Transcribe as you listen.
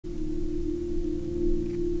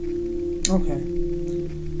Okay.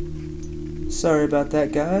 Sorry about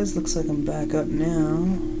that, guys. Looks like I'm back up now.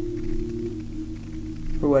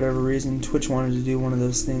 For whatever reason, Twitch wanted to do one of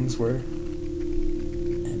those things where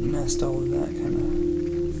it messed all of that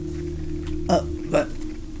kind of up. But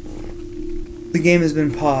the game has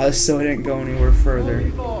been paused, so I didn't go anywhere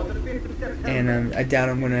further. And I doubt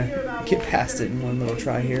I'm going to get past it in one little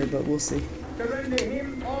try here, but we'll see. Surrender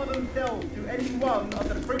him or themselves to any one of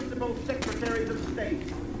the principal secretaries of state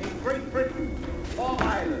in Great Britain or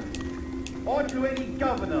Ireland, or to any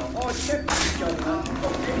governor or deputy governor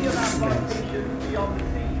of any of our plantations beyond the sea.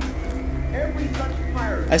 Every such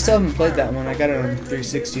pirate... I still haven't played that one. I got it on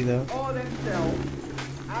 360 though. ...or themselves,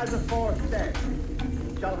 as aforesaid,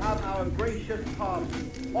 shall have our gracious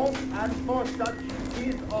pardon, of and for such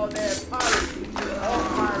his or their piracy or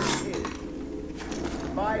pirate is.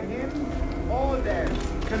 By him or them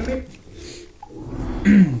commit... The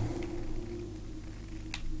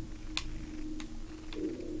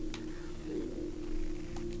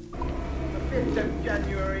 5th of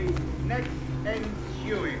January next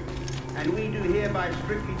ensuing, and we do hereby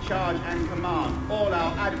strictly charge and command all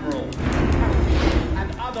our admirals, captains,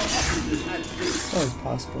 and other officers at sea. Always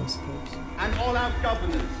possible, I suppose. And all our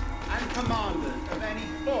governors and commanders of any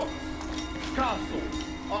forts, castles,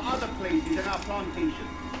 or other places in our plantation,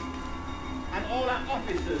 and all our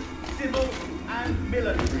officers, civil and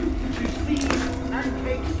military, to seize and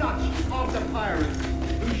take such of the pirates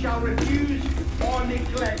who shall refuse or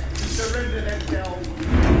neglect to surrender themselves.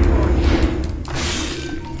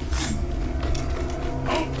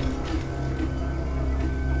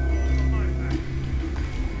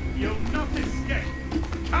 You'll not escape.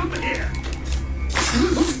 Come here.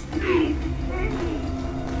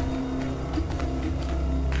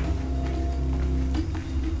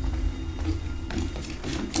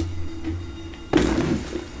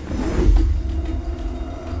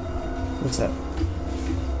 What's that?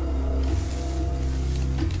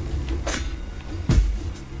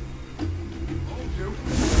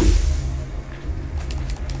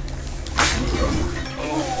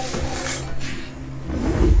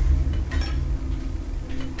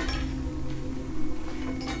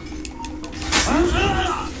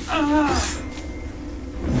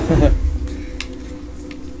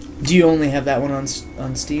 Do you only have that one on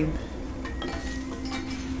Steam?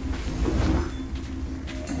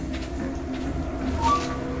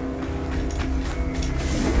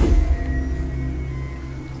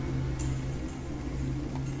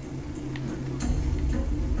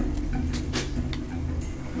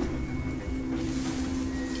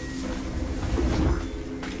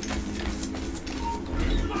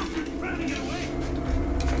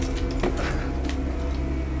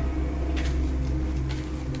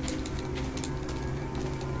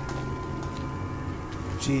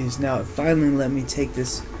 Jeez, now it finally let me take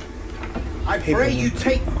this. I pray you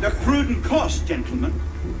take the prudent course, gentlemen,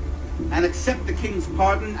 and accept the king's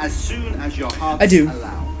pardon as soon as your hearts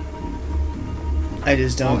allow. I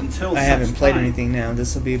just don't. I haven't played anything now.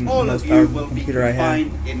 This will be the most powerful computer I have.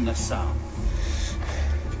 In the south.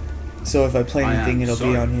 So if I play anything, it'll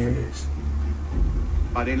be on here.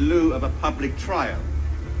 But in lieu of a public trial,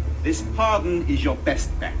 this pardon is your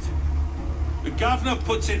best bet. The governor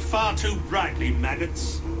puts it far too brightly,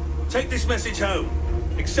 maggots. Take this message home.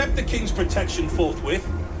 Accept the king's protection forthwith,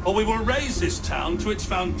 or we will raise this town to its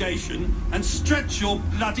foundation and stretch your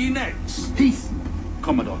bloody necks. Peace!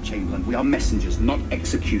 Commodore Chamberlain, we are messengers, not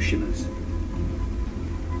executioners.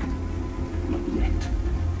 Not yet.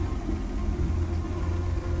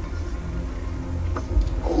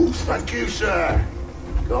 Oh, thank you, sir.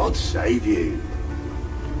 God save you.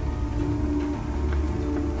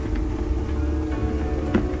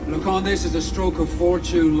 Look on this as a stroke of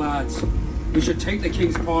fortune, lads. We should take the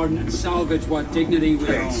king's pardon and salvage what dignity we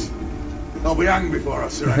own. I'll be hanged before I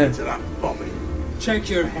surrender to that bobby. Check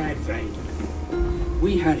your head, Vane.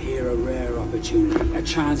 We had here a rare opportunity, a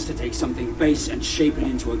chance to take something base and shape it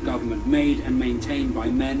into a government made and maintained by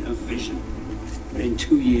men of vision. But in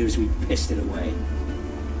 2 years, we pissed it away.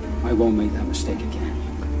 I won't make that mistake again.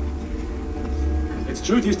 It's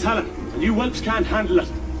truth he's telling, and you whelps can't handle it.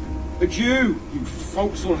 But you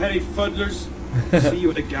forecastle-headed fuddlers, see you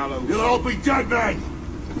at the gallows. You'll all be dead men!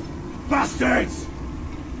 Bastards!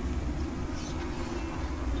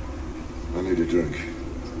 I need a drink.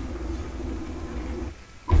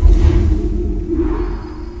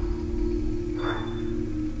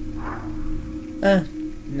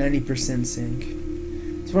 90% sync.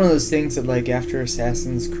 It's one of those things that, like, after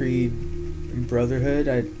Assassin's Creed Brotherhood,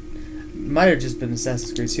 I might have just been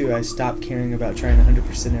Assassin's Creed 2, I stopped caring about trying to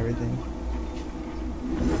 100% everything.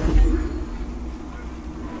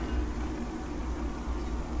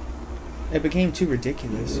 It became too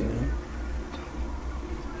ridiculous, you know.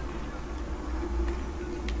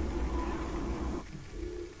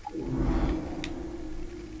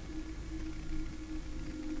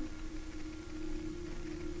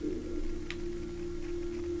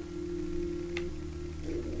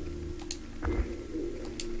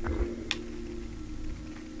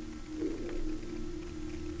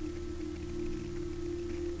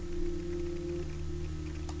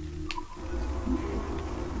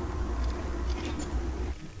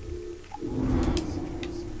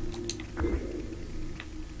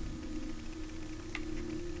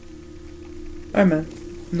 Alright, man.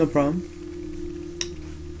 No problem.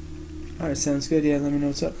 Alright, sounds good. Yeah, let me know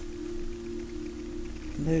what's up.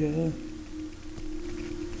 Later.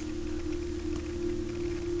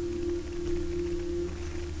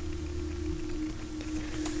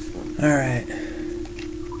 Alright.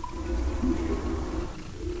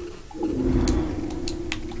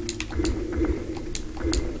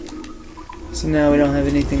 So now we don't have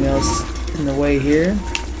anything else in the way here.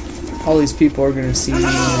 All these people are gonna see me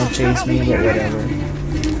and chase me, but whatever.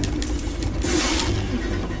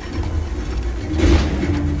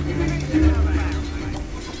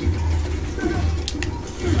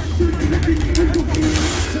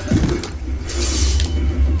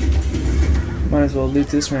 Might as well loot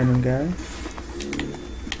this random guy.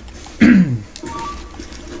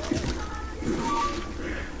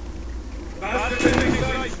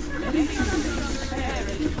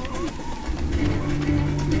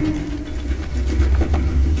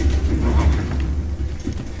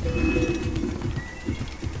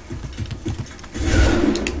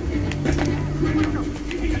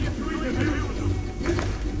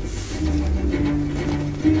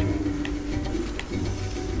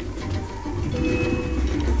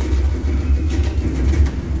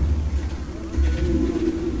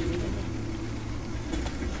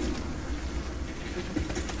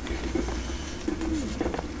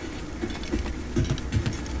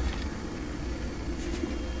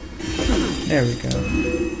 There we go.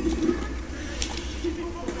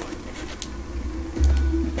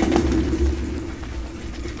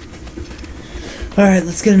 Alright,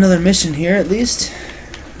 let's get another mission here at least.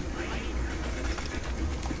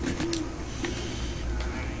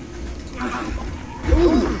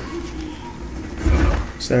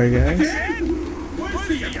 Sorry guys.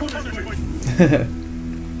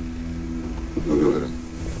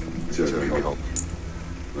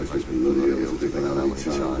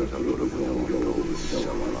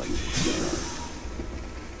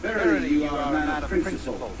 Verily, you are a man of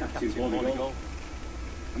principle, Captain Warnigal.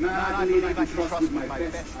 A man I believe I can trust with my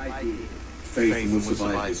best idea. Faith will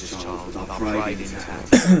survive this child with our pride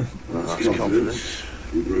intact. That's confidence.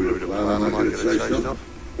 You brewed a plan, I might get it chased up.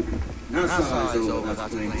 Now size all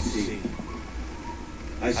that's plain to see.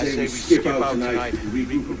 I say we skip out tonight and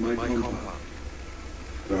regroup with my compound.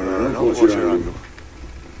 Fair enough, what's your angle?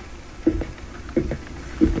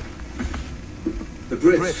 The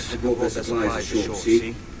Brits had brought their supplies ashore,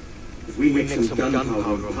 see? If we make some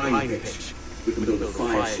gunpowder and pine pitch, we can build a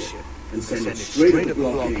fire ship and send it straight at the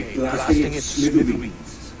blockade, blasting its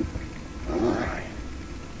smithereens. Aye.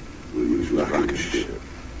 We'll use rocket ship.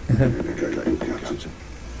 Captain.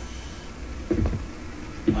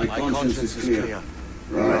 My conscience is clear.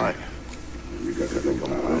 Right. We've got the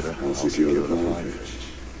gunpowder. I'll secure the pine pitch.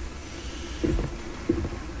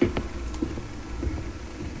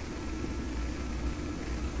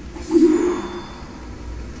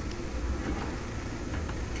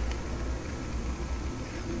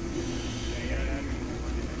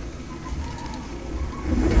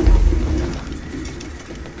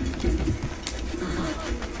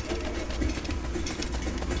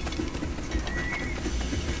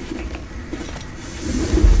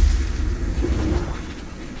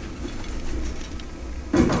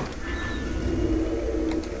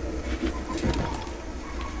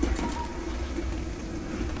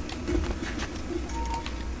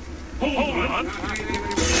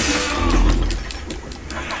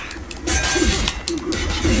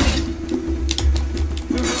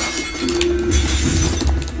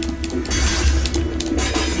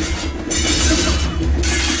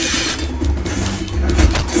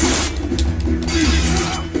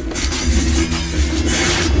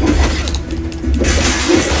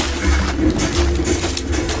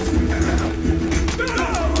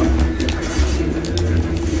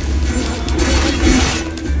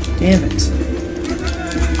 Damn it.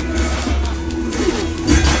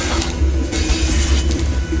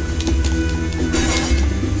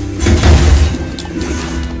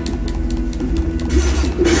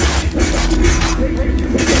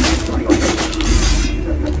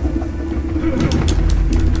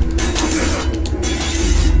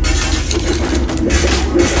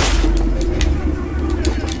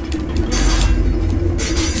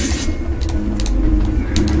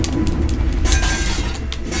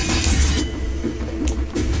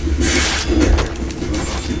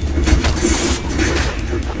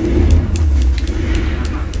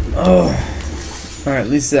 Alright,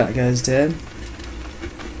 at least that guy's dead.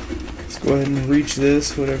 Let's go ahead and reach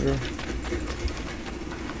this, whatever.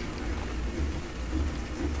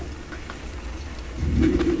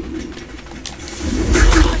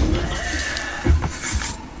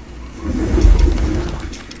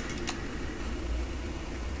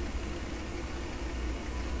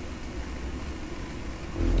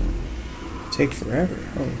 Take forever.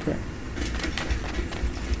 Holy crap.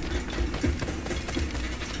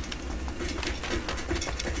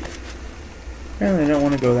 Apparently I don't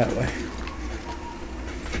want to go that way.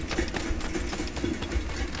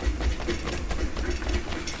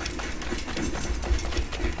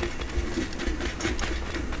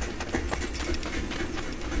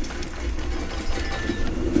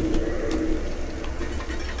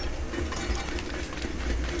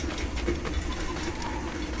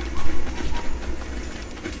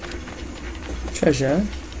 Treasure.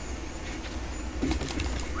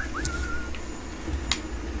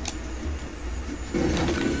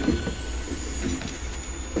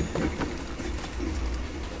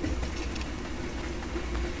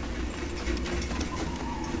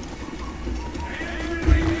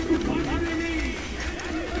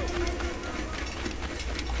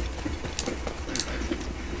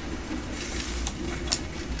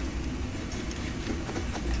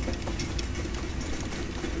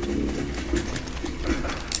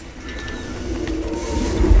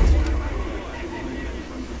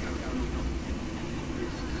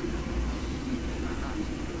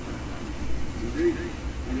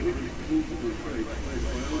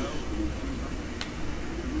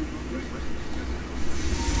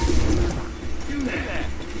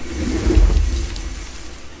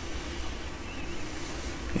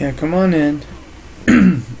 Yeah, come on in.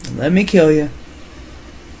 Let me kill you.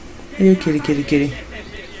 Here, kitty, kitty, kitty.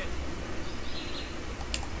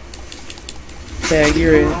 Tag,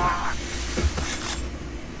 you're in.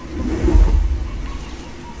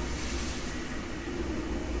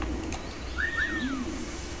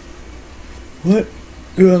 What?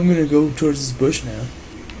 Oh, I'm gonna go towards this bush now.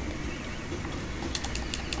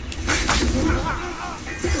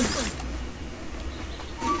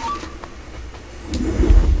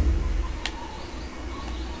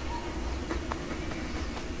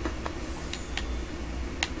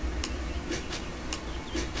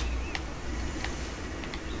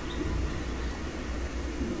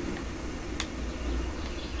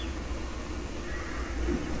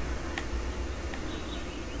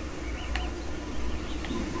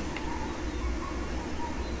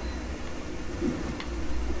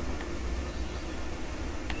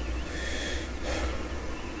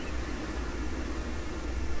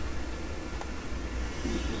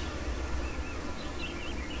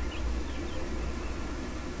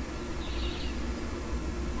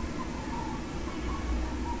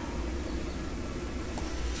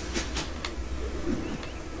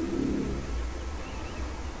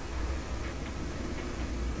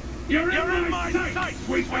 You're in my sight,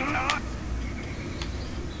 sweetheart!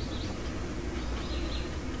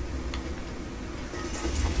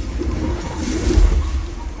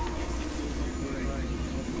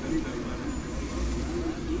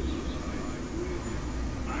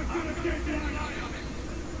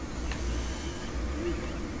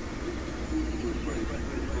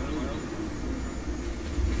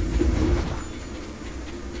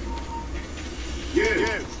 You,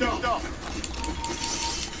 stop.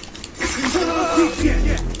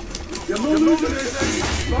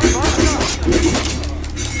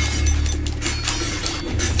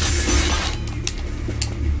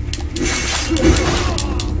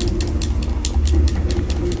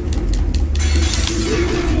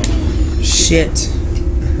 Shit.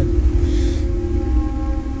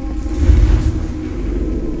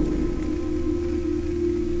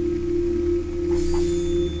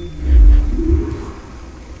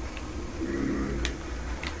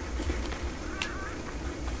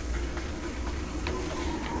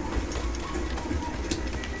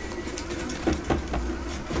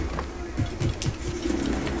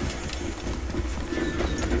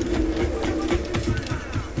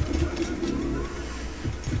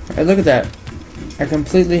 Hey, look at that. I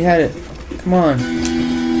completely had it. Come on.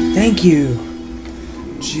 Thank you.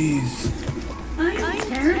 Jeez. I'm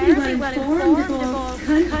terribly well informed of all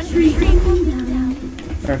country down.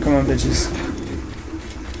 Alright, come on, bitches.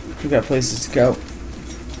 We got places to go.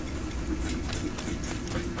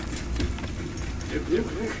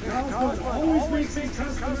 Always makes me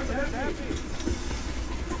customers happy.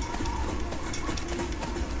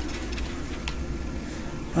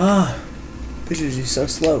 Ah, bitches, you're so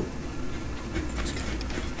slow.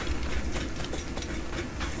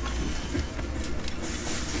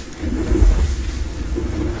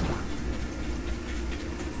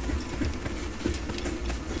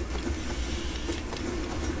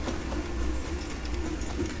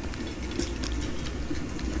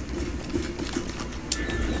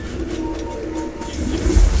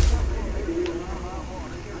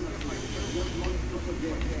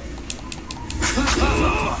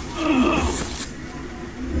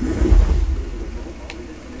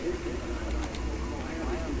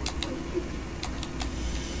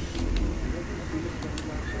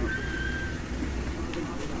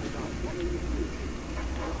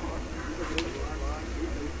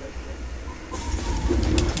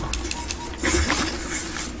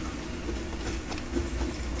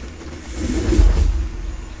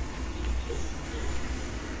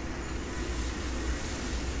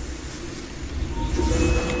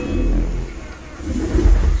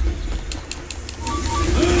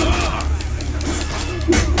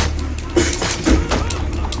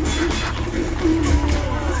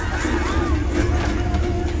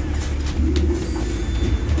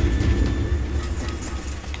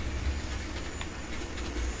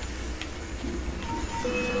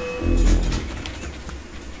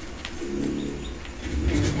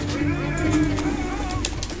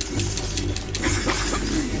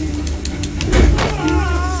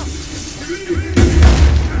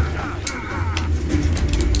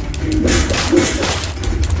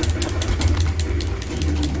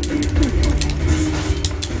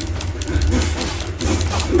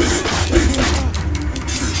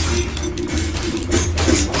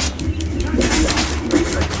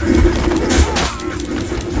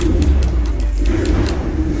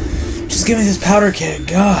 give me this powder keg,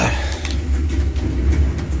 God.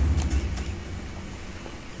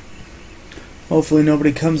 Hopefully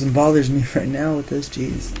nobody comes and bothers me right now with this,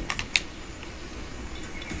 jeez.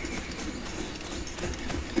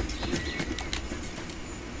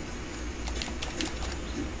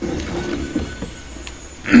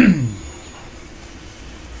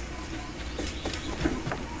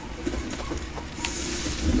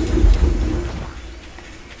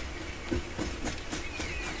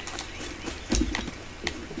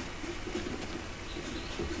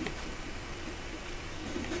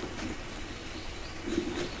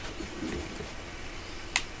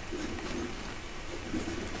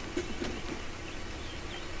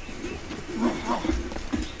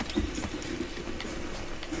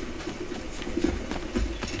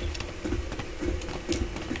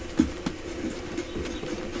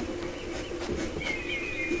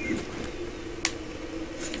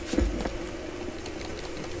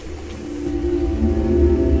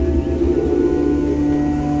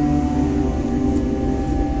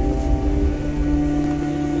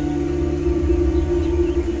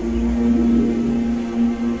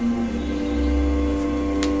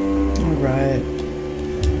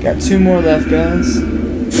 Got 2 more left, guys.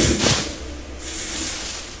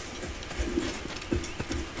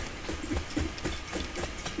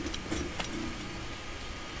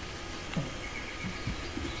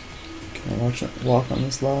 Can I walk on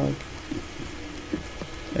this log?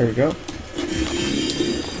 There we go.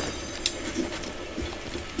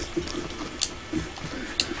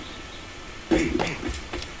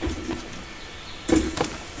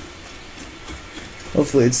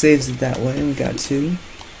 Hopefully it saves it that way. We got 2.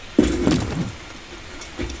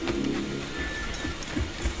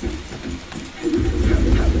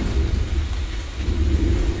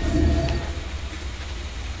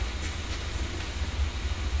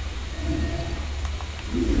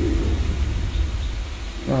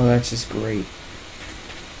 Oh, that's just great.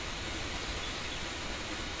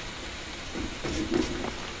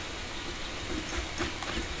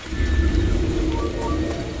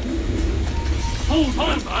 Hold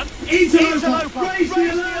on, man! It's open! Raise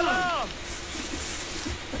the alarm!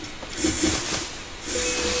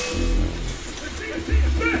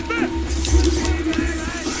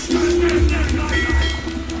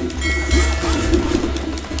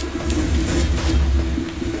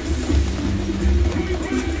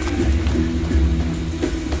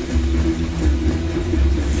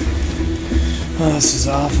 Oh, this is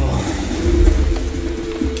awful.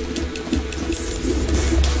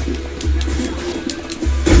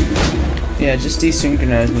 Yeah, just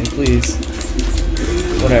desynchronize me, please.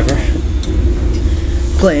 Whatever.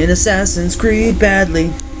 Playing Assassin's Creed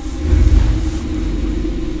badly.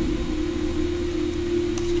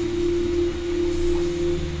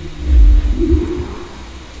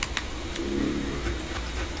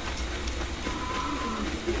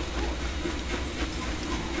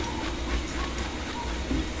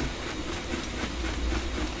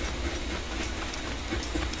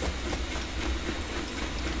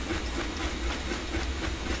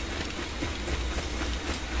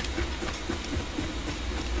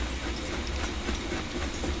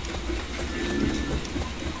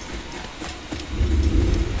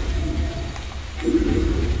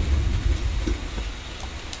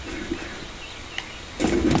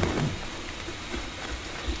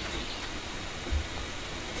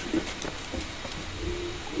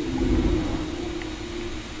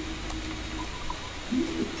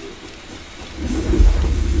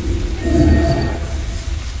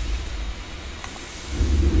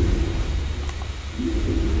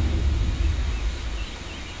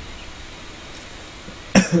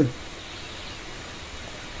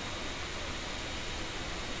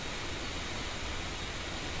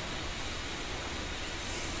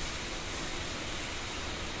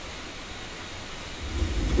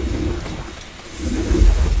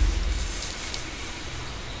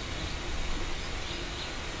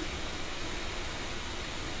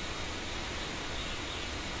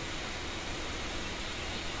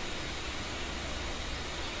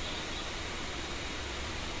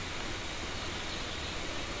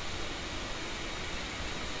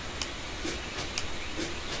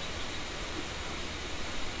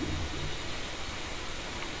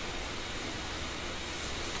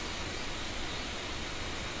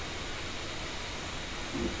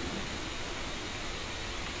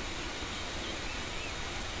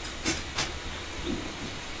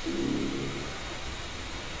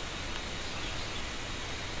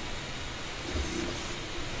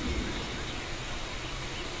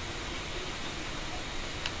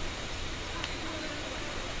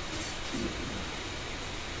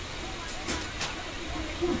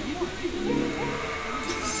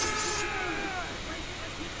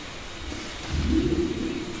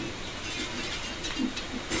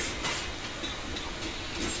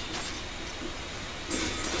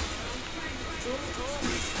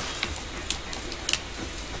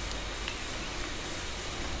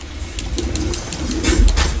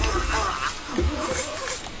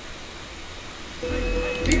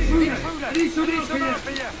 I need some help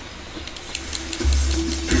here.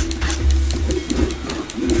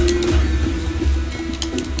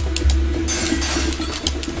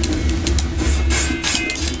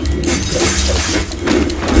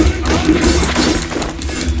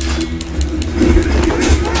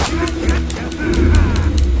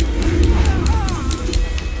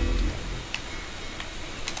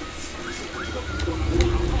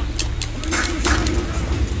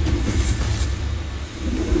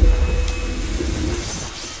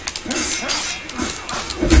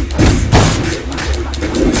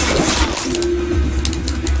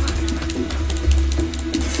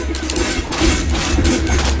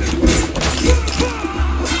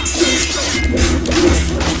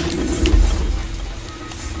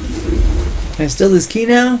 Can I steal this key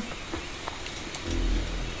now?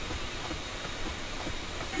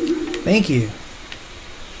 Thank you.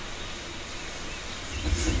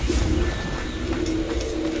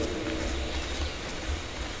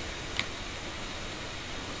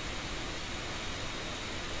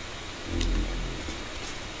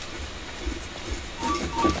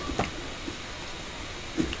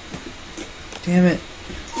 Damn it.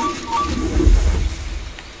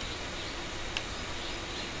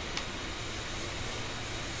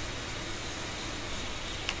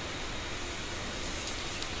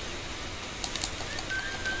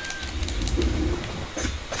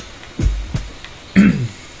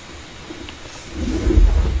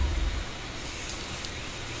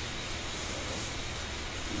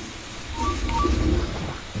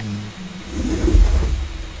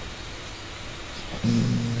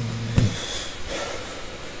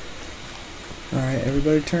 Alright,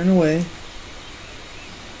 everybody turn away.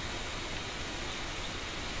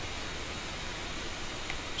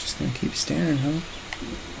 Just gonna keep staring, huh?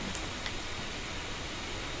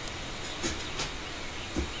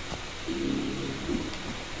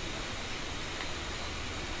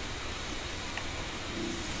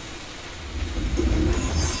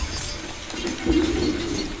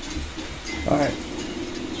 Alright.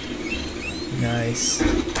 Nice.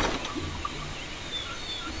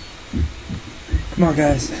 Come on,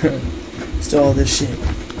 guys. Steal all this shit.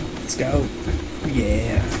 Let's go.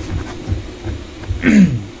 Yeah.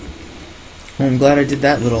 Well, I'm glad I did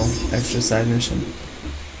that little extra side mission.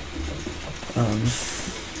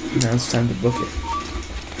 Now it's time to book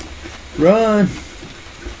it. Run!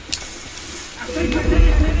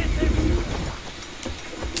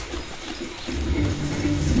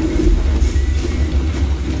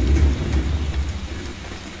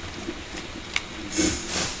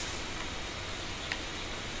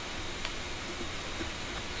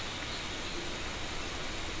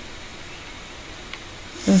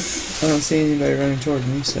 I don't see anybody running toward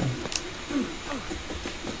me, so.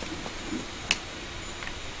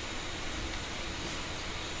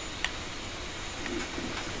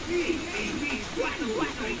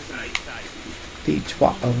 Beach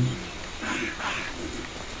bottom.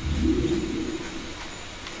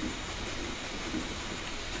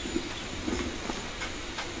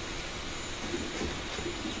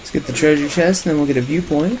 Let's get the treasure chest and then we'll get a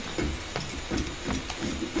viewpoint.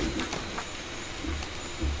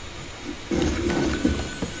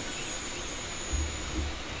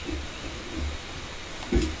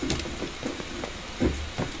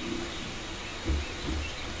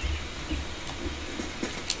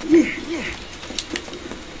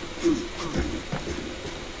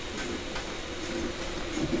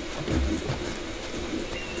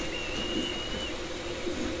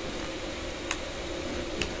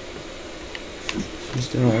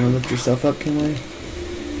 Just don't want to lift yourself up, can we?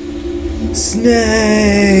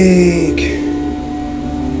 Snake!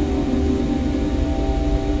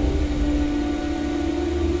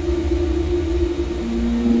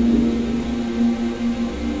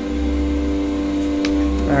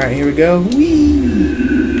 Alright, here we go. Whee!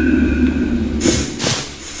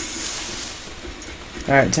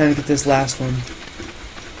 Alright, time to get this last one.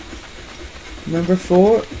 Number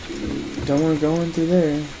 4. Don't want to go in through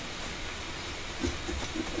there.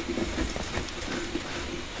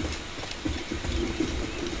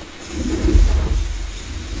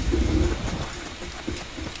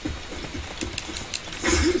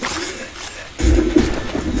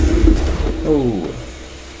 Oh.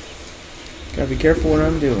 Gotta be careful what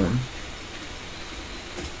I'm doing.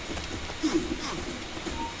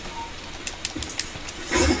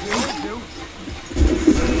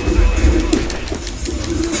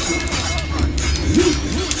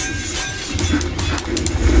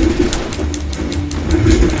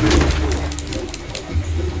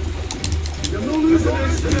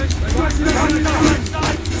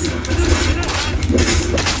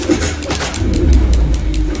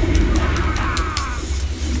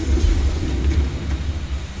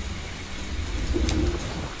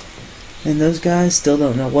 And those guys still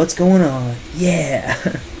don't know what's going on. Yeah!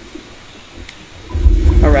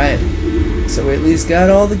 Alright. So we at least got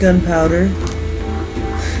all the gunpowder.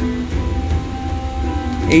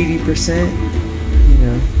 80%. You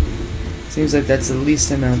know. Seems like that's the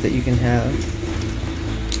least amount that you can have.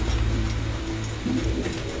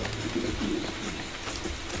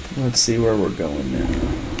 Let's see where we're going now.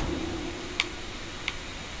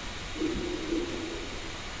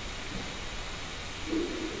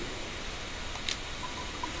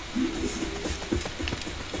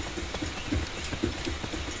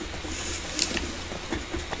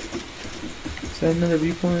 Is that another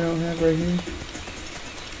viewpoint I don't have right here?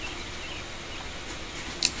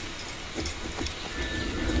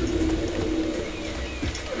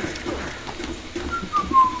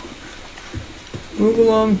 Move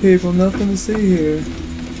along, people. Nothing to see here.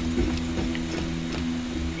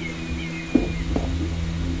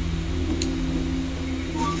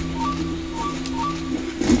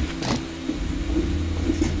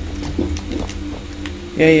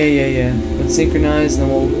 Yeah. Let's synchronize, and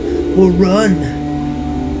then we'll run.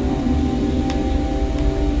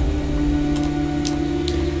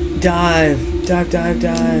 Dive.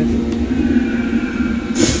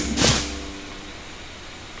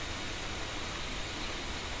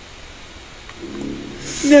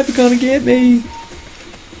 Never gonna get me.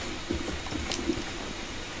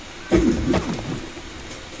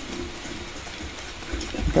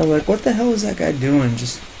 I'm like, what the hell is that guy doing?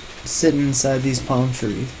 Just sitting inside these palm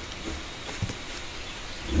trees.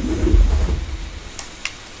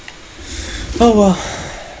 Oh well.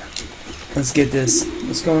 Let's get this.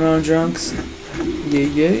 What's going on, drunks?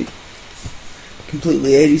 Yeah.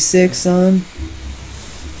 Completely 86, son.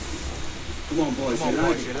 Come on, boys, you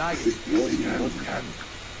like it.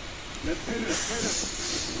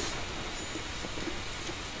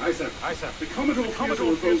 Aye, sir. The Commodore fears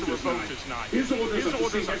a revolt tonight. His orders are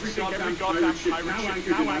to sink every goddamn pirate ship now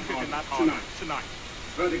anchored in that harbour tonight.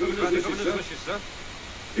 The governor's wishes, sir.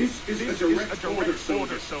 This is a direct order,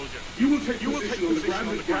 soldier. You will take position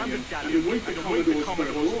on the grounded galleon and await the Commodore's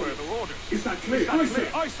further orders. Is that clear?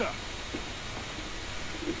 Aye, sir.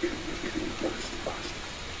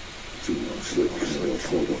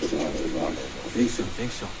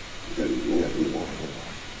 Think so.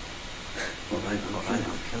 All right,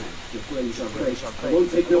 I'll kill him. Your flames are great. I won't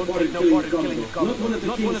take no part in killing the Commodore.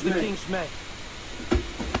 Not one of the King's men.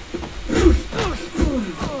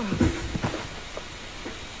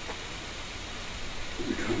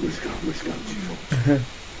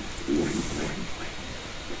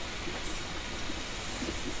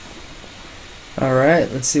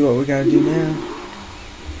 Alright, let's see what we gotta do now.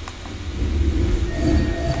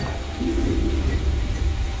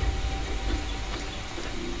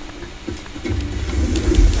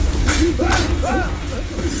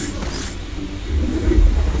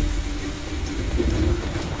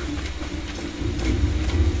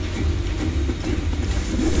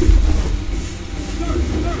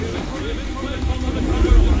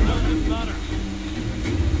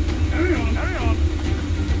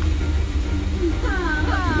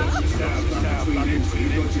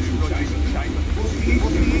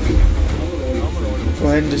 Go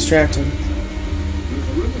ahead and distract him.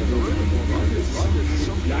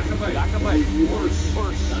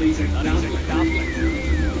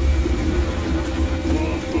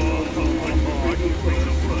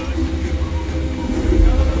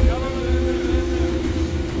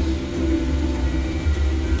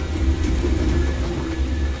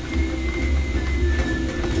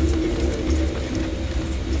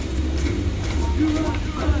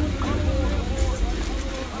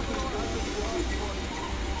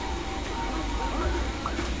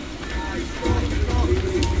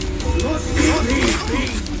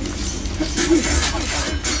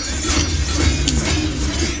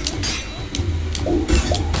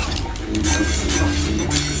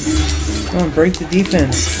 Come on, break the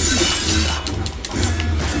defense.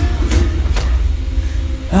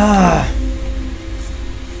 Ah.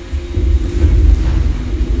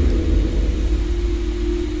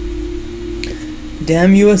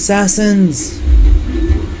 Damn you, assassins!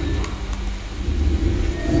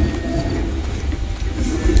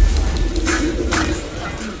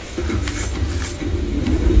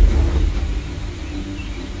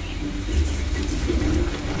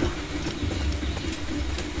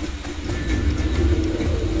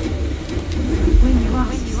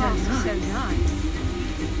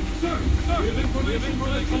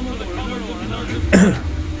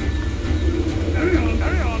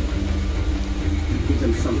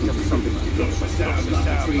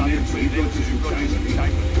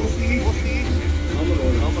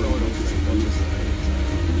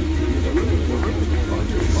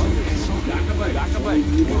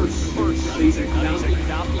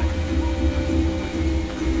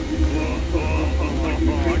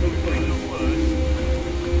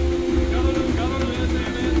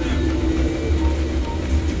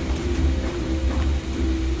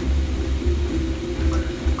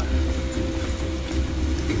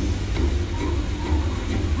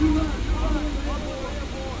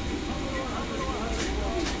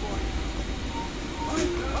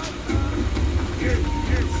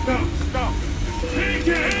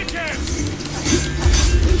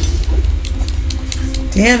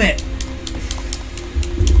 Damn it!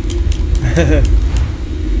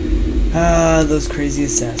 Ah, those crazy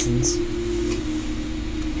assassins.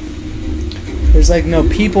 There's like no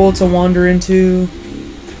people to wander into.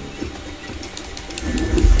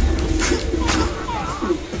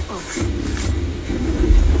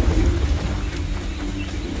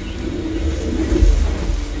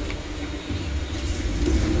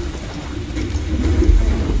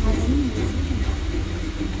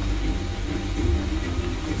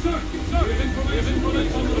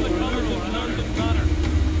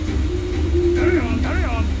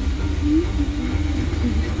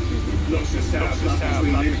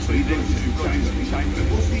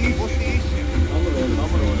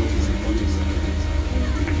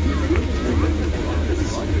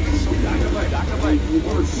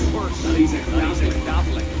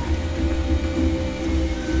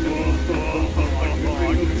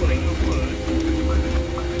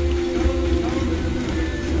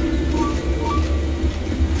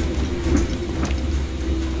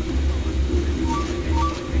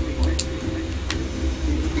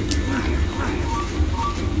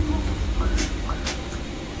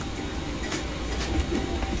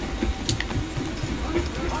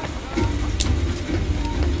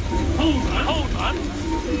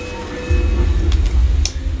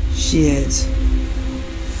 Shit.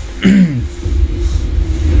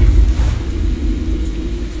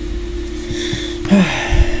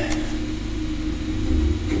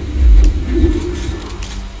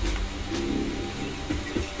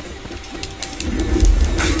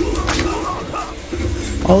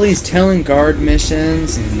 All these telling guard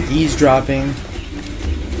missions and eavesdropping.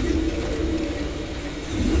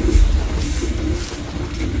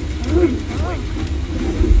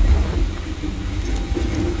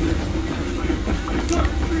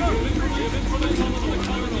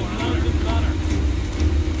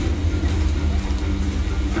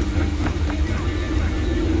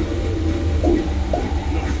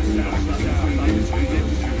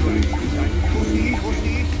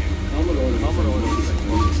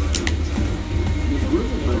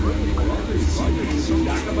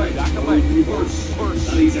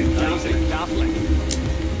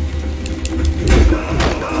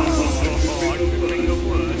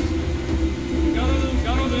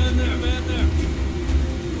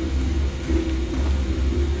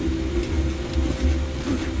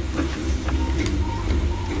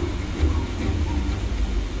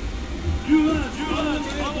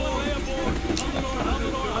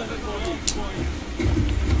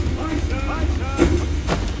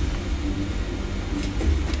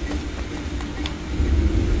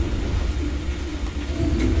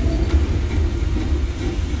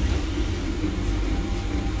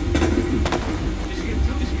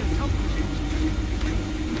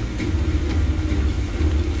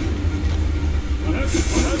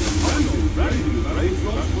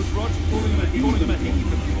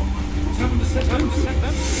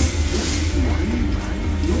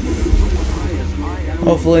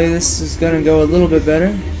 Hopefully this is gonna go a little bit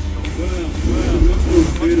better.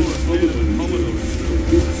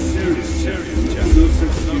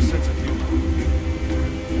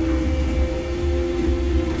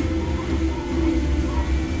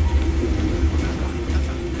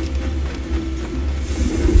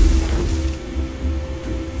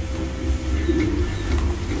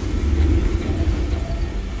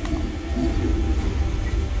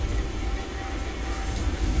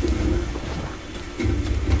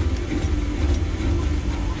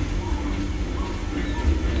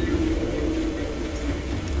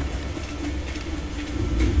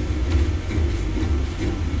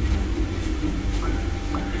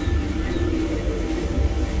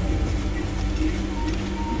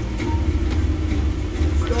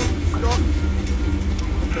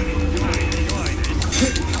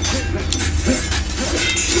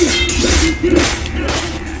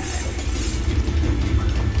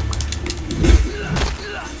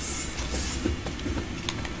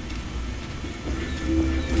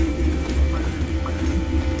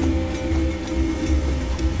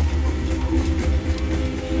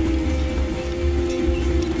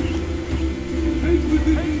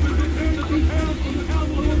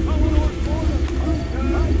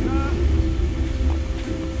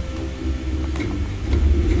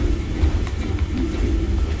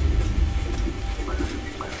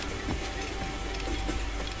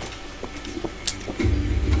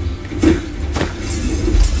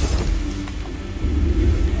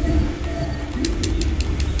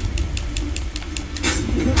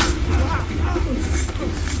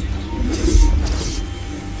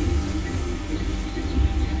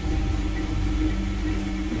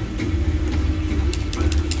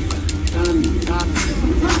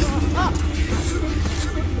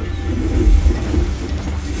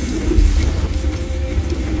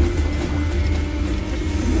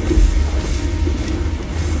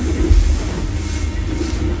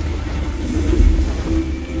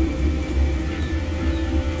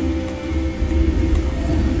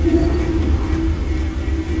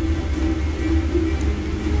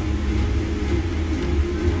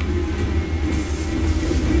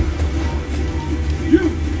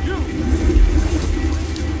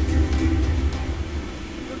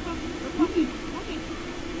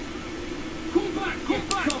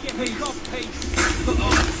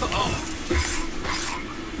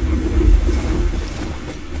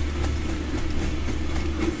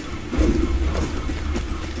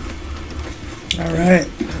 Alright.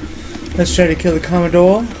 Let's try to kill the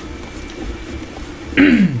Commodore.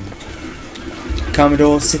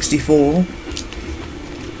 Commodore 64.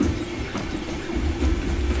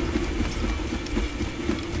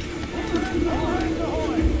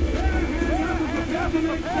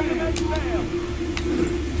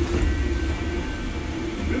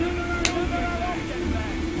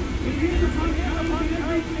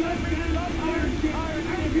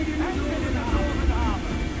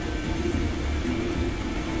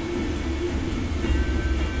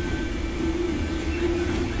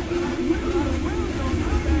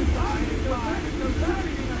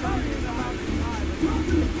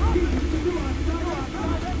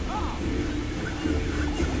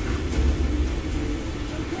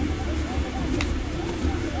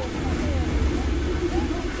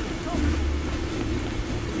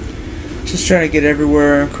 Just trying to get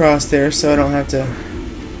everywhere across there so I don't have to.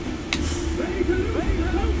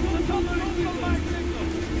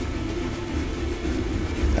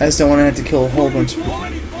 I just don't want to have to kill a whole bunch of people.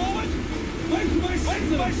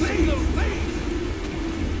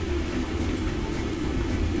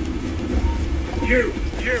 You,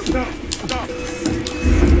 stop.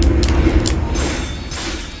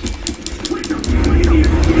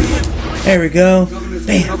 There we go.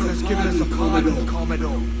 Bam. Governor's given us a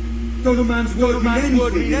Commodore. Don't a man's word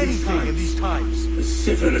mean anything in these times? The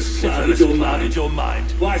syphilis clouded your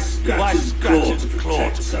mind. Why scratch and claw to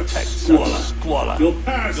protect squalor? Your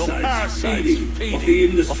parasites feeding off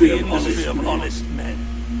the industry of honest men.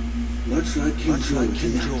 Much like King George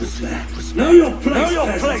in that respect. Know your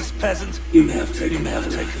place, peasant. You may have taken my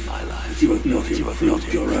life. But you have not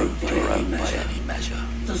improved your own by any measure.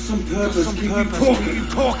 Does some purpose keep you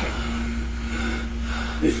talking?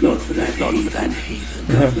 If not for that heathen,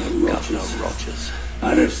 Governor Rogers,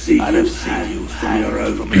 I'd have seen you from your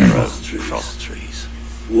own cross trees.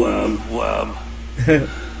 Worm.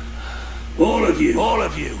 All of you. All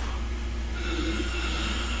of you.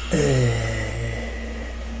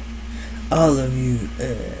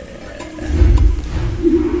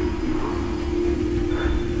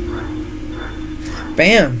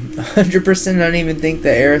 Bam! 100%. I don't even think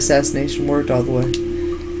the air assassination worked all the way.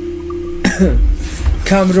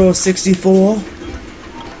 Commodore 64.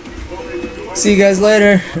 See you guys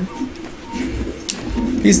later.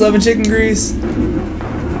 Peace, love, and chicken grease.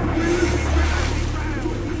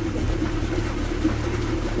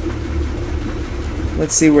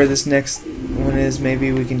 Let's see where this next one is.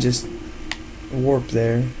 Maybe we can just warp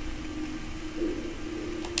there.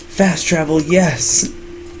 Fast travel, yes!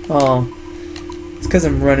 Oh. It's because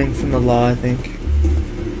I'm running from the law, I think.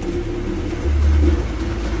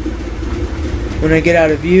 When I get out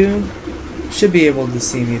of view, should be able to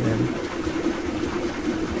see me then.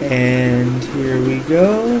 And here we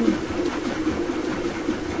go.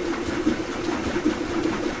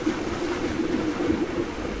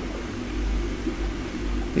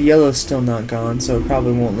 The yellow's still not gone, so it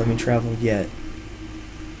probably won't let me travel yet.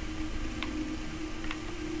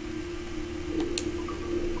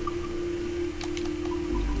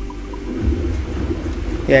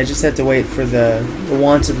 Yeah, I just have to wait for the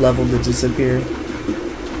wanted level to disappear,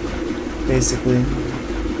 basically.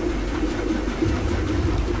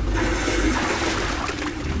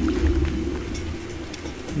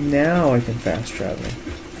 Now I can fast travel.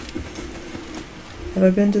 Have I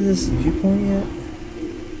been to this viewpoint yet?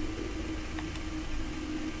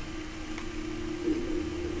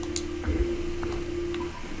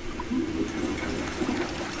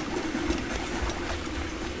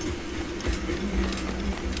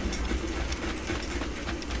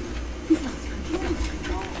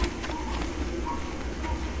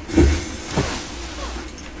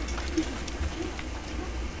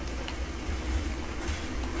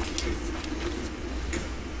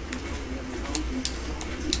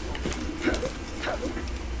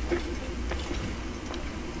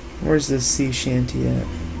 Where's this sea shanty at?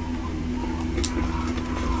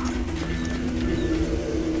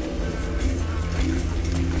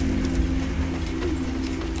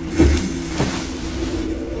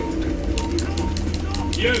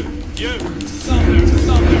 You! Stop there!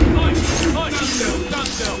 Oi! Stand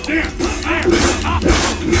still!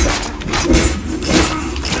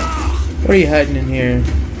 What are you hiding in here?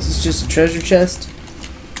 Is this just a treasure chest?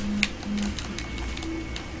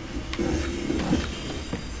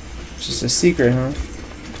 Just a secret, huh?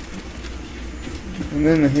 And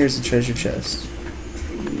then here's the treasure chest.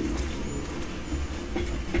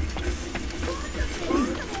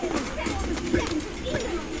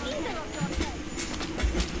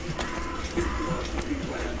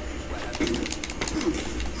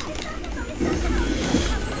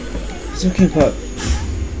 It's okay, pup.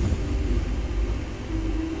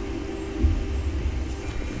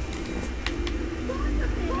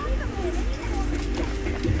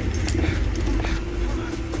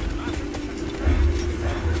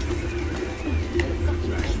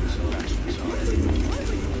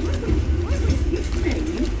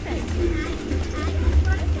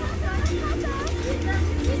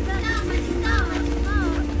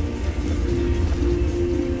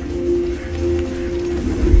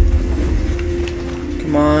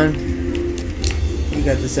 Come on. You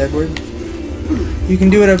got this, Edward. You can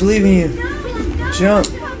do it, I believe in you. Jump.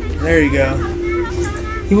 There you go.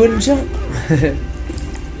 He wouldn't jump.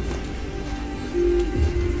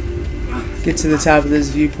 Get to the top of this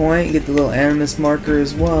viewpoint. Get the little animus marker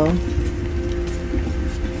as well.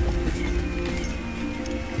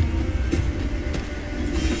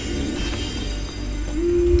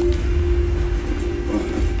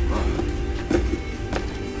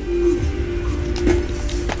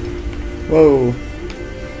 Whoa.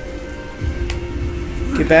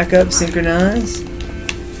 Get back up, synchronize.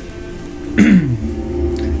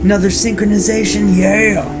 Another synchronization,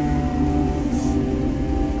 yeah!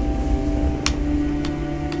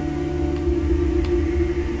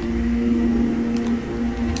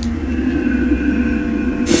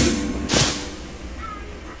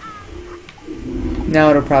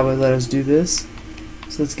 Now it'll probably let us do this.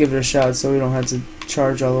 So let's give it a shot so we don't have to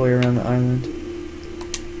charge all the way around the island.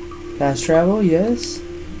 Fast travel, yes.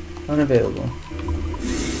 Unavailable.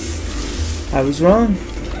 I was wrong.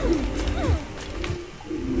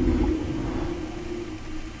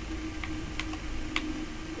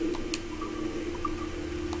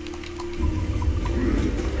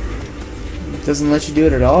 It doesn't let you do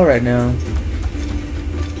it at all right now.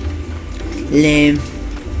 Lame.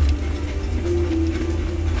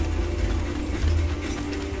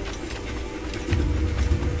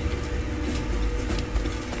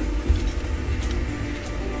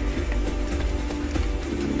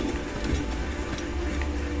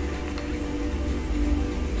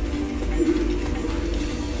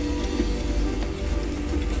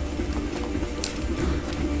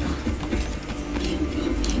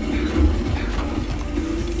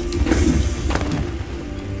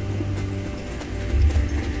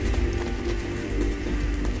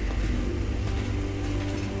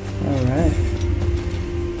 Alright.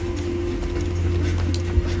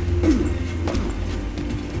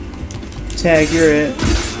 Tag, you're it.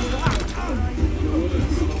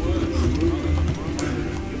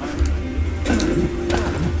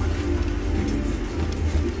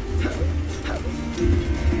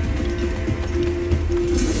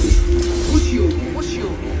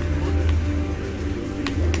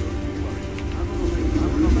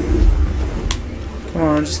 Come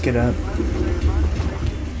on, just get up.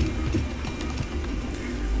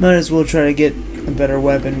 Might as well try to get a better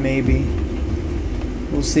weapon, maybe.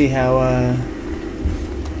 We'll see how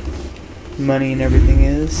money and everything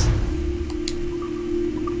is.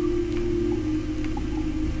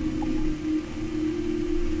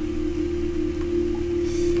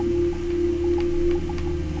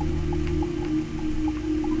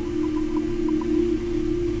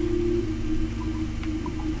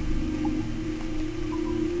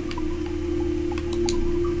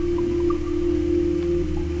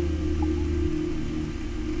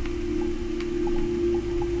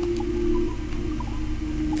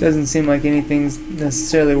 Doesn't seem like anything's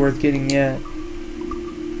necessarily worth getting yet.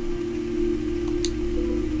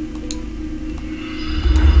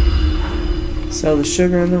 Sell the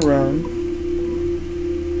sugar and the rum.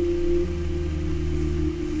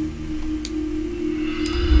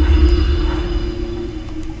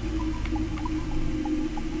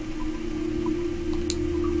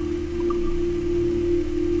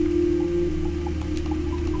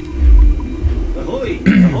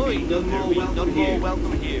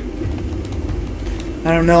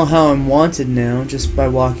 I don't know how I'm wanted now, just by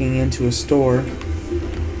walking into a store.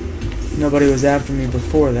 Nobody was after me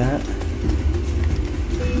before that.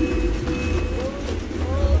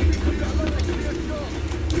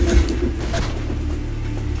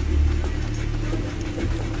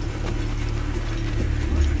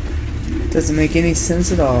 Doesn't make any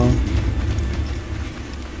sense at all.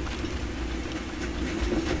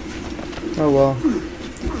 Oh well.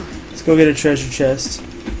 Let's go get a treasure chest.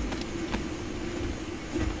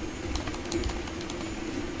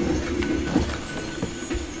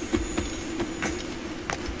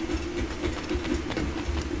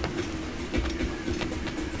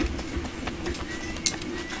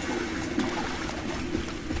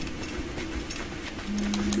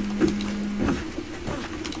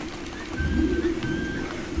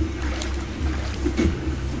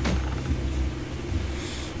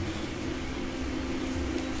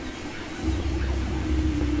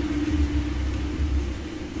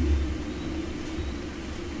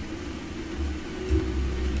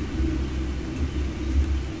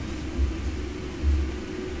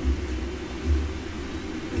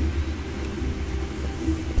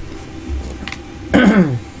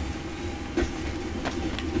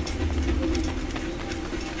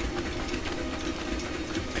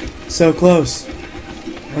 So close.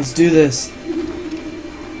 Let's do this.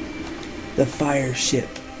 The fire ship.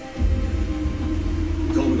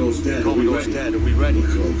 Commodore's dead. Are we ready? We're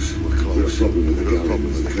close. We're close. We've got a problem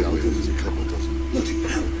with the galleon. Bloody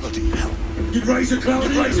hell. Bloody hell. You'd raise a cloud.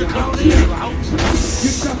 You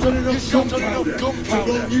shot on enough gunpowder to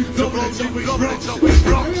blow new goblins up with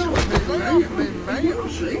rocks.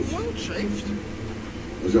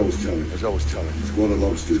 As I was telling. Squad of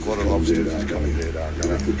lobsters is coming here.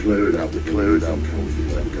 Gonna have to clear it out.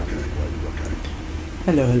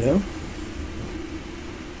 Hello, hello.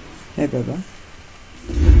 Hey, Bubba.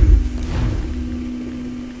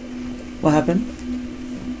 What happened?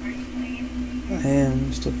 I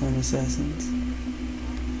am still playing Assassins.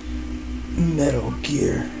 Metal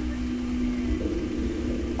Gear.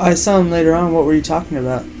 I saw him later on. What were you talking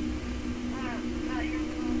about?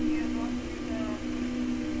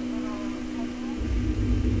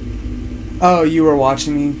 Oh, you were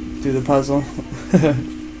watching me do the puzzle?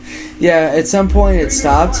 Yeah, at some point it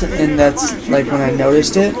stopped, and that's like when I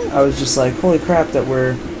noticed it, I was just like, holy crap, that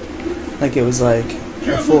we're, like it was like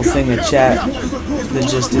a full thing of chat that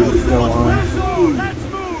just didn't go on.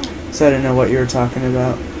 So I didn't know what you were talking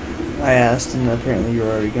about. I asked, and apparently you were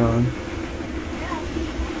already gone.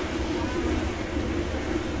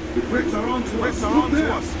 The bricks are on to us.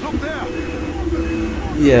 Look there.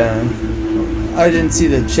 Yeah, I didn't see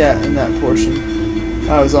the chat in that portion.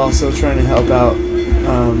 I was also trying to help out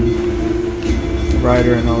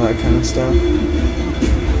Ryder and all that kind of stuff.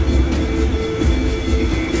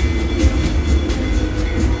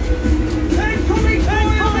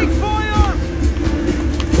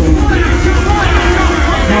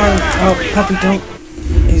 Oh, puppy, don't.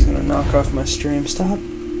 He's gonna knock off my stream. Stop,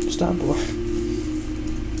 boy.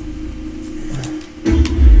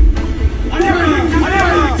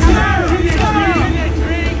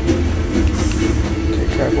 Okay,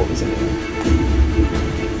 crap, what was it?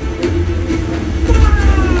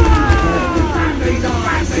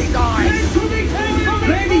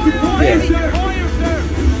 Yeah.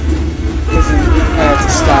 I have to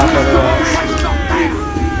stop otherwise.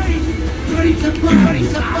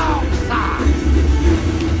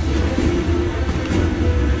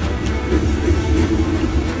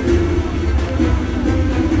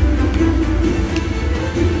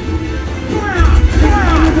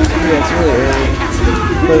 Yeah, it's really early.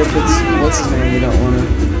 But if it's what's his name, you don't want to.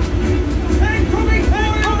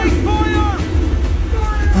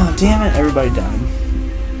 Oh damn it! Everybody died.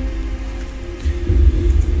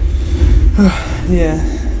 Yeah.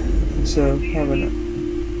 So having it.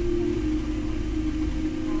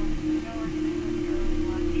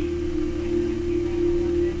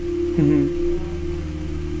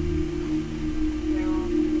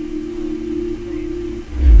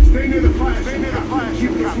 Stay near the fire.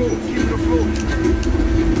 Keep the floor.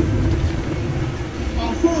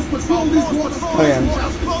 Our force patrol this water. Oh yeah.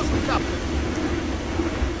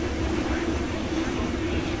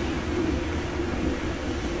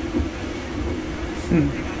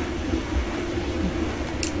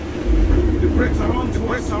 The bricks are on to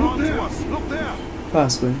us. Look there.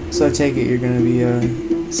 Possibly. So I take it you're going to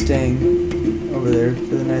be staying over there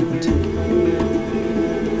for the night then too.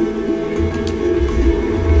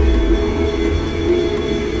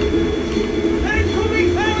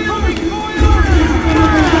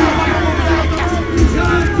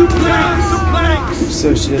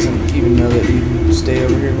 So she doesn't even know that you stay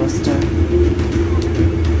over here most of the time?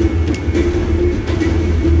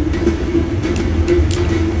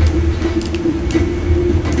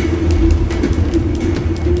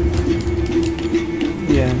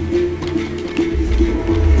 Yeah.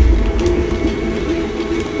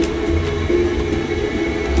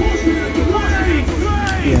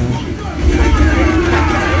 Yeah.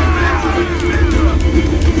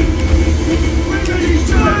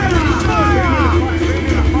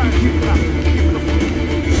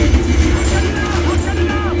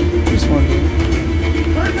 Just wondering.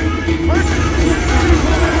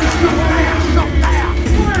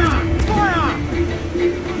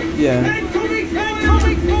 Yeah.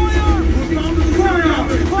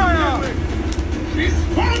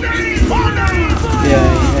 Yeah,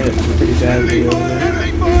 he had it pretty badly over there.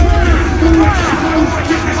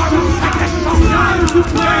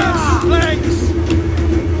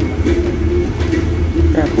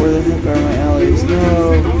 Crap, where the heck are my allies? No!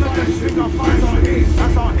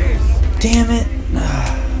 Damn it!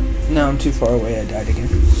 No, I'm too far away, I died again.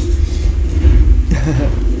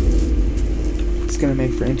 It's gonna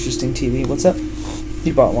make for interesting TV. What's up?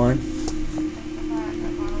 You bought wine.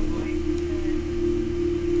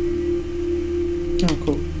 Oh,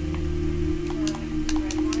 cool.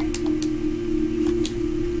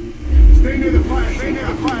 Stay near the fire.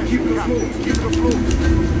 Keep the floor.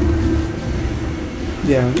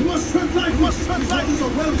 Yeah. We must tread lightly. These waters are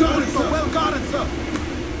well guarded, sir. Well guarded, sir.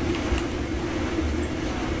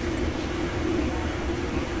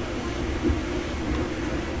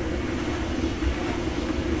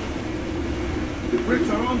 The bricks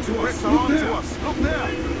are on to us. Bricks are on to us. Look there.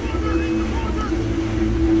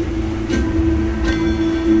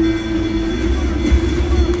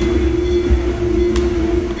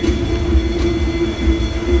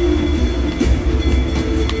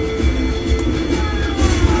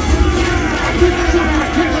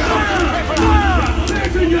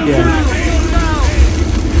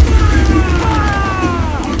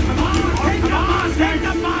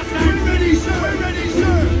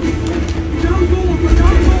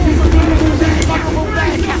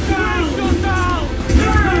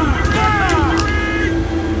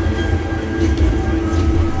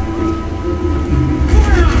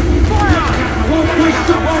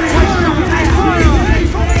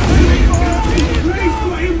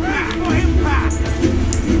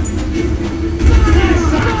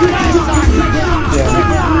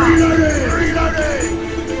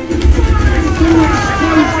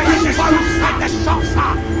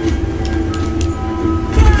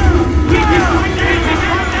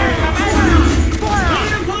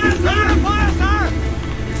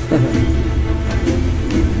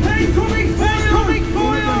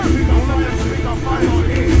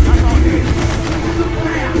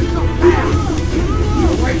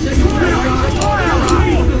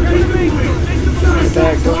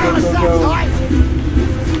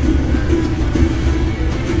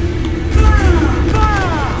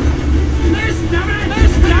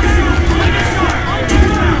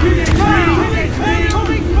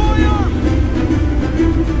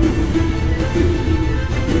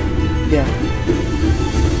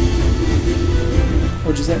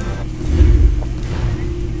 What'd you say?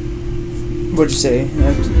 What'd you say?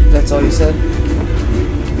 That's all you said?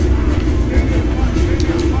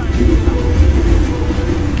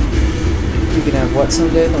 You can have what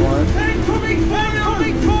someday? The one?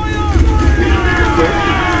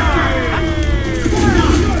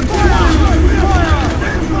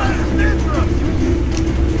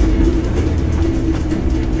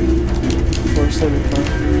 Of course, that'd be fun.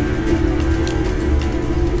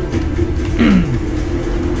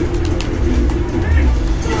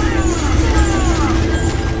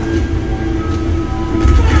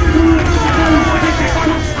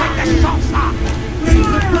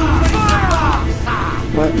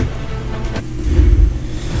 What?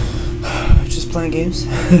 Just playing games?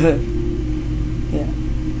 Yeah.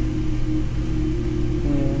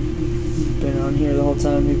 Been on here the whole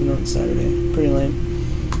time, even though it's Saturday. Pretty lame.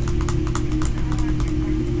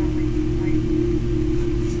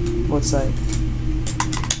 What site?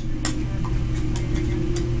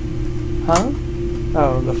 Huh?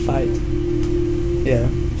 Oh, the fight. Yeah.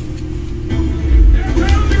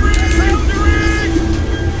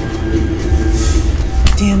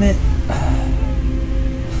 Damn it.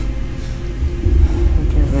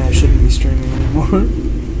 Apparently I shouldn't be streaming anymore.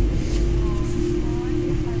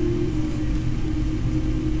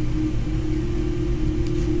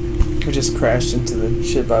 I just crashed into the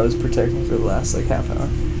ship I was protecting for the last like half hour.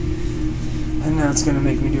 And now it's gonna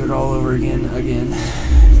make me do it all over again.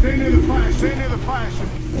 Stay near the fire, stay near the fire.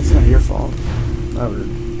 That's not your fault. I would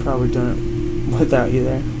have probably done it without you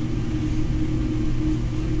there.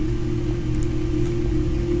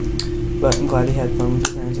 But I'm glad he had fun with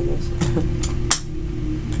his parents, I guess.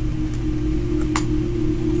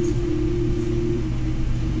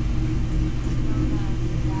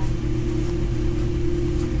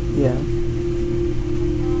 Yeah.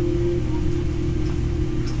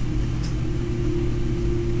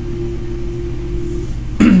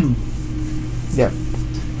 Yep.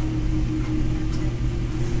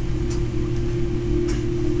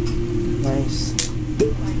 Nice.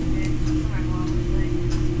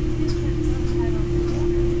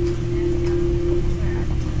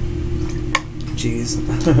 Jeez.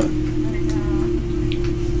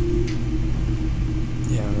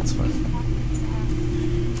 Yeah, that's fun.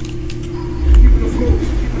 Keep it afloat,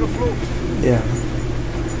 keep it afloat. Yeah.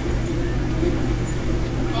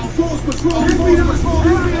 Our force patrol,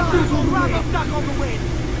 grab a duck on the wind.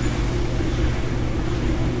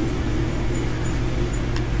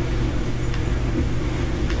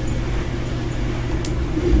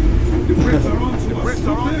 The bricks are on to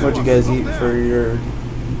us. What'd you guys eat for your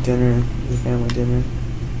dinner, your family dinner?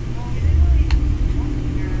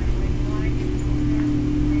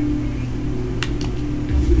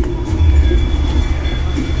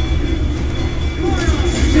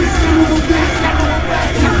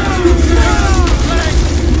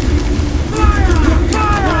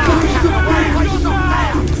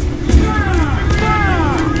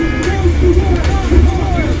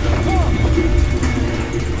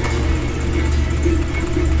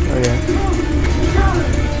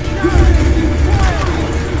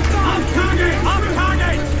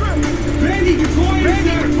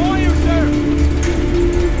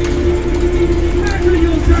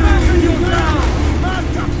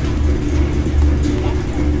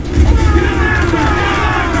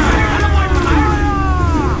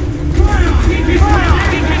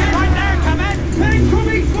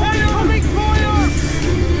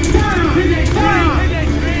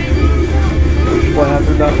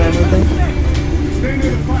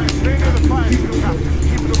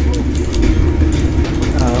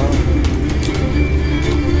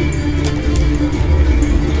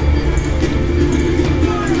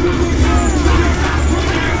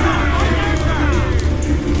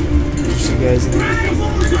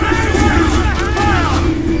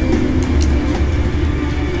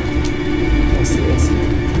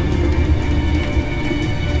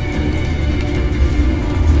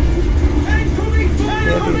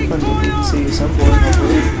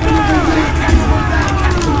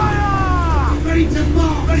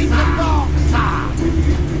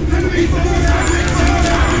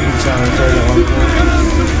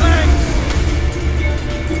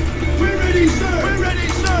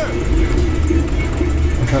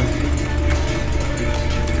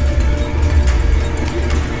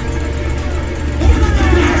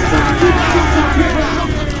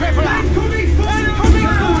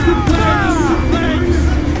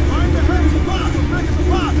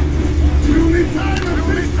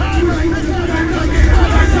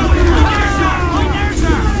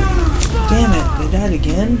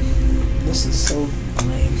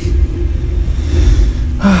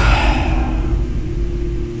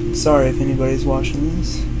 Sorry if anybody's watching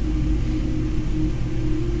this.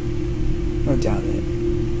 I doubt it.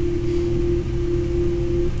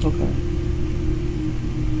 Okay.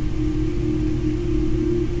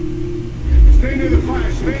 Stay near the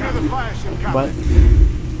fire, stay near the fire, What?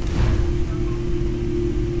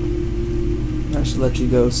 I should let you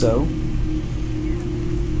go, so.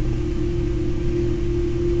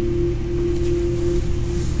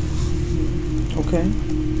 Okay.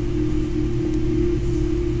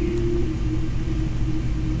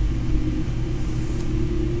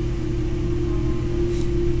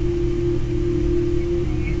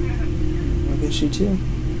 I guess you too.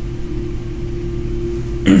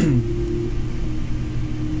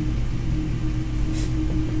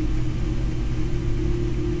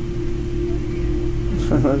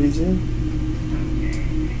 I love you too.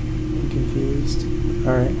 I'm confused.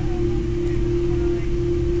 Alright.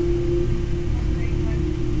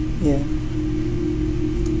 Yeah.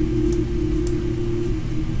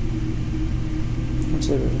 What's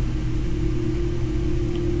it really?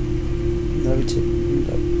 Love you too.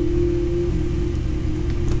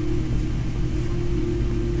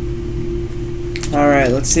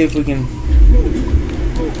 Alright, let's see if we can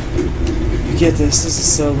get this. This is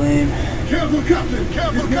so lame. Careful, Captain!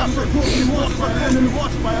 Careful, Captain! Watched by our enemies!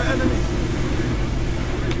 Watched by our enemies!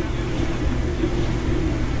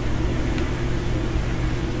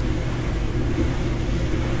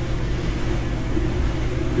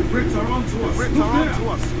 The Brits are onto us! Brits are onto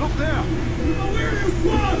us! Look there! Where are you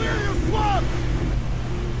swat? Where are you swat?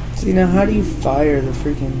 See, now how do you fire the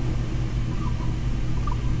freaking...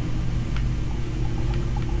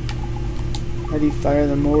 How do you fire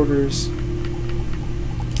the mortars?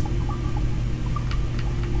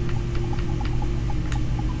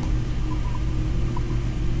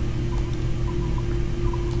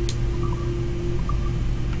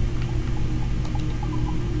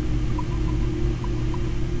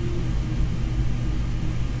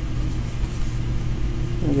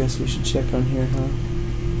 I guess we should check on here, huh?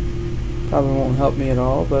 Probably won't help me at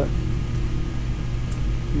all, but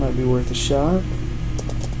might be worth a shot.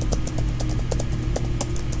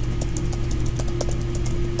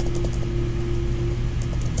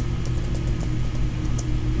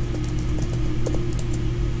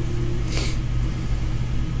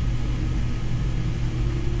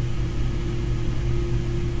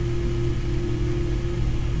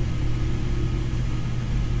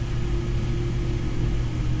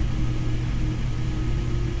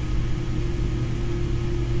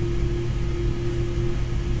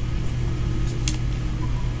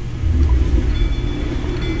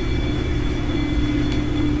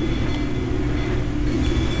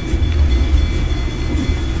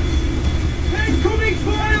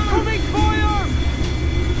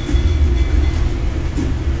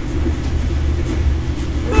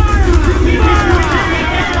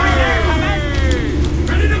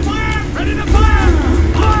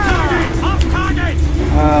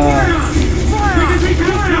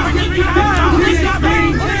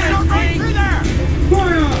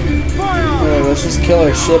 Let's just kill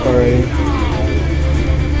our ship already.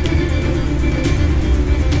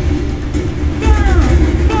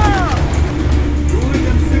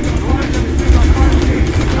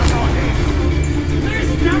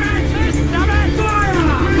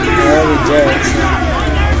 They're already dead.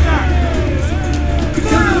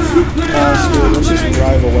 Oh, screw it. Let's just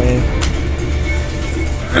drive away.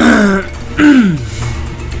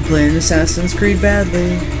 Playing Assassin's Creed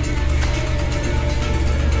badly.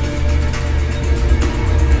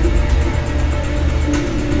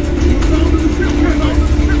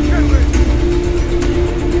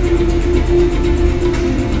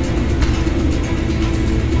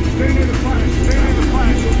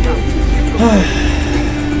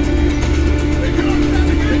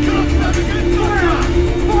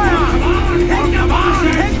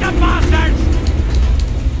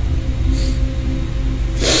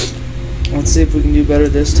 Let's see if we can do better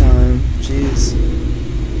this time. Jeez.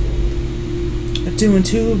 Not doing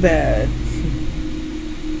too bad.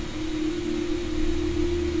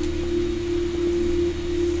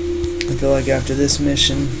 I feel like after this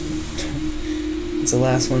mission, it's the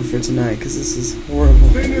last one for tonight, because this is horrible.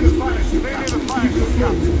 Stay near the fire, stay near the fire,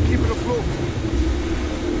 keep it afloat.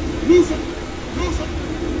 Lose it, lose it.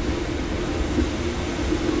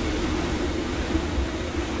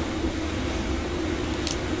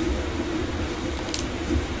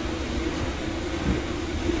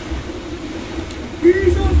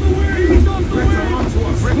 Ease off the way, ease off the way. Brits are onto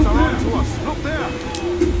us, Brits are onto us. Look there.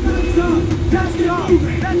 Let's get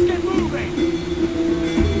moving, let's get moving.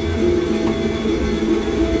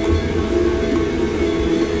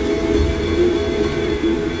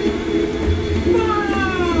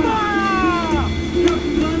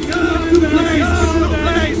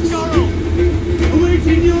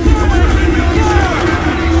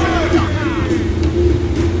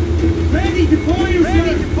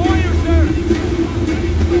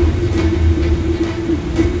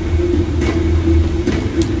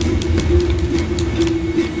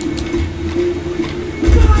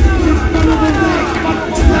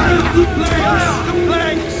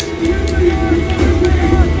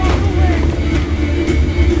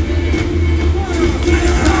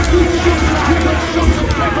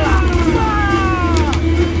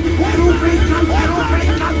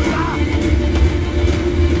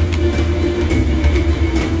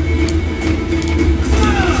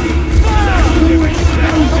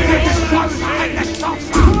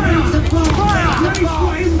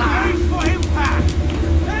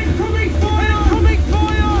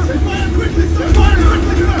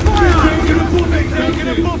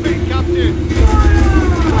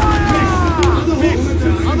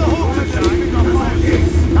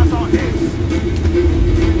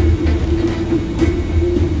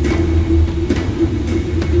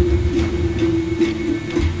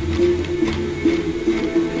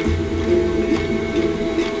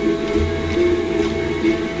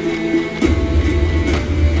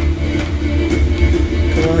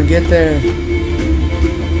 get there.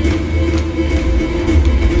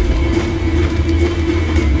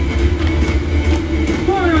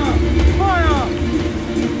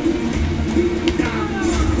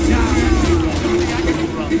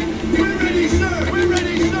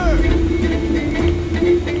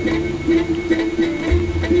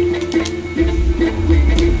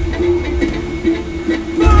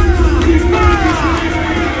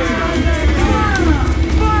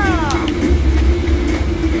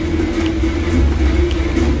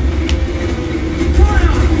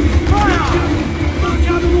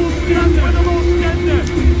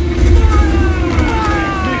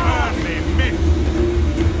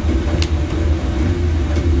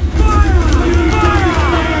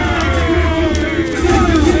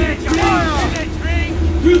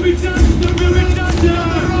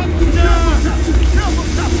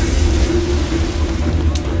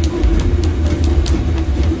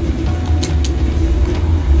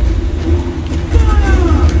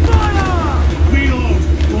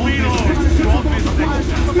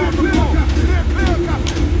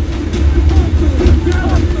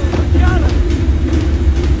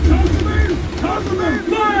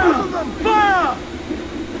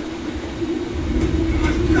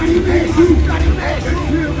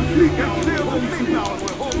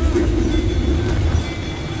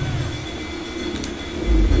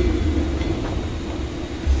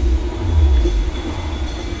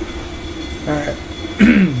 Alright.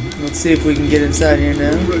 Let's see if we can get inside here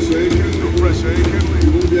now.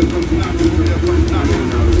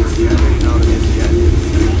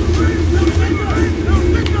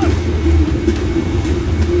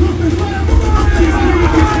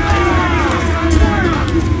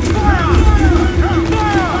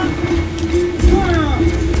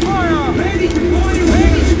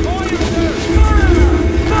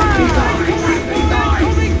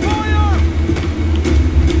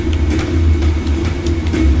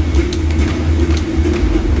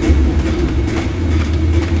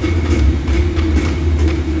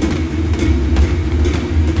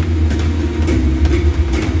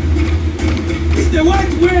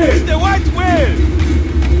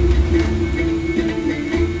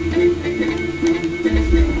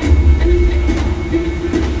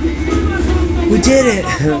 We did it!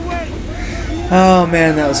 Oh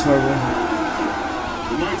man, that was horrible.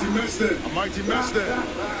 A mighty master! A mighty master!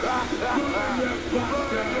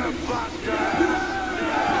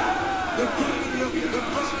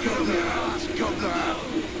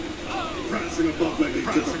 Prancing above like they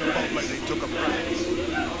took a prance.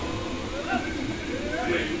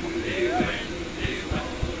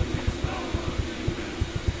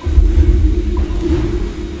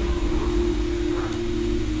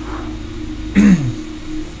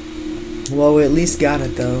 Well, we at least got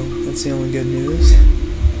it though. That's the only good news.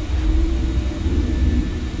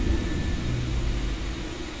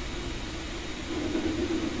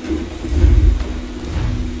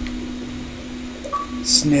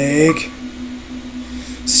 Snake!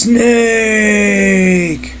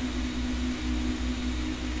 Snake!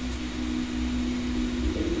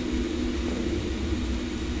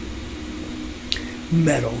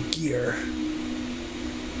 Metal Gear.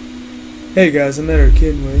 Hey guys, I'm Metal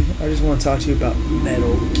Kidway. I just want to talk to you about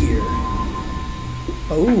Metal Gear.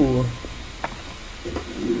 Oh.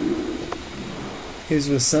 He was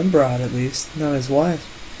with some broad at least, not his wife.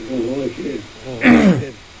 Oh, kid.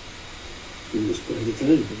 It was quite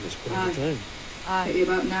a time. Pity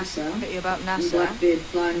about NASA. Blackbeard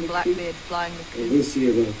flying the coop. We'll see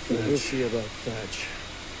about Thatch.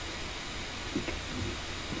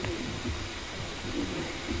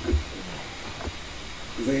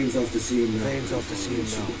 Vane's off to see him now. Following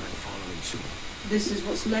suit. This is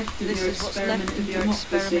what's left of your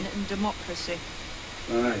experiment in democracy.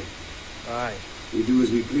 Aye. We do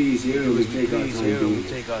as we please here, and we take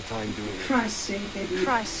our time doing it. Christ's sake, Edward.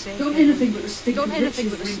 Don't anything but a stick of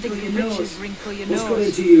riches wrinkle your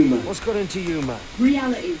nose. What's got into you, man?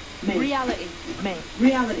 Reality, mate.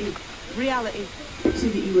 Reality. See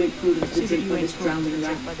that you ain't pulled into the drink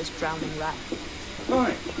by this drowning rat.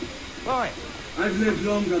 Oi. I've lived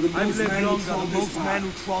longer than most men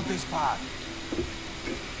who trod this path.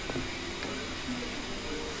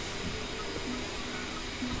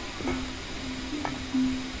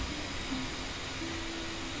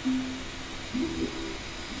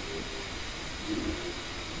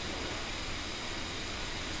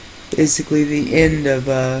 Basically the end of,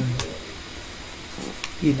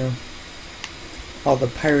 you know, all the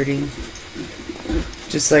pirating.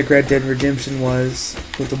 Just like Red Dead Redemption was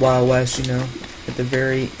with the Wild West, you know, at the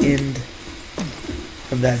very end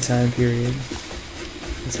of that time period.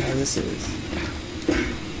 That's how this is.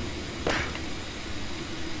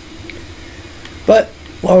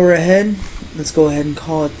 While we're ahead, let's go ahead and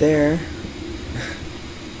call it there.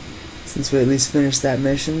 Since we at least finished that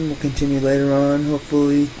mission, we'll continue later on,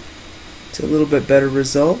 hopefully to a little bit better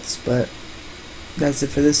results, but that's it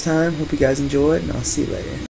for this time. Hope you guys enjoyed, and I'll see you later.